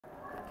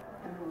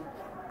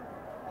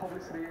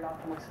publicity it got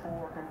for my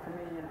sport and for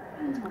me, and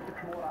it's good to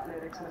promote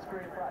athletics, and it's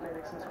great for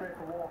athletics and it's great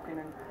for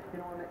walking, and you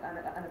know, and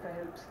if it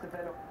helps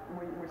develop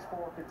my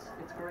sport,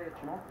 it's great,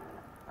 you know.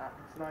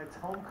 After tonight's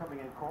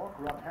homecoming in Cork,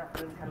 Rob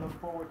Heffernan can look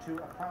forward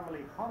to a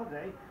family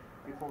holiday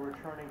before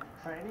returning to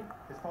training.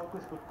 His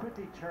focus will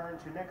quickly turn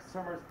to next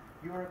summer's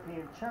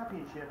European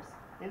Championships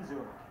in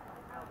Zurich.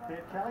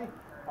 Dave Kelly,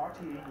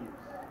 RTE News.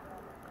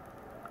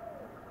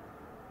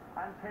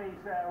 And Kate,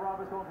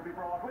 Rob is going to be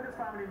brought with his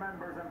family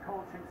members and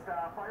coaching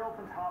staff by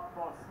open top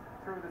bus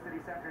through the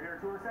city centre here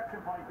to a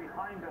reception point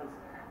behind us.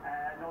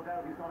 No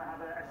doubt he's going to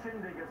have a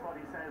shindig, is what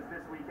he says,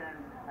 this weekend,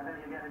 and then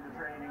he'll get into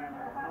training. And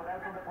no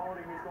doubt from the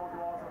podium he's going to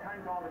also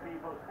thank all the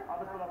people of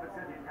his beloved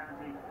city and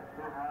county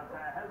who have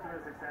helped him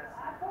with success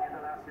in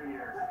the last few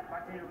years.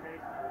 Back to you,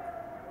 Kate.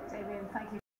 Damien, thank you.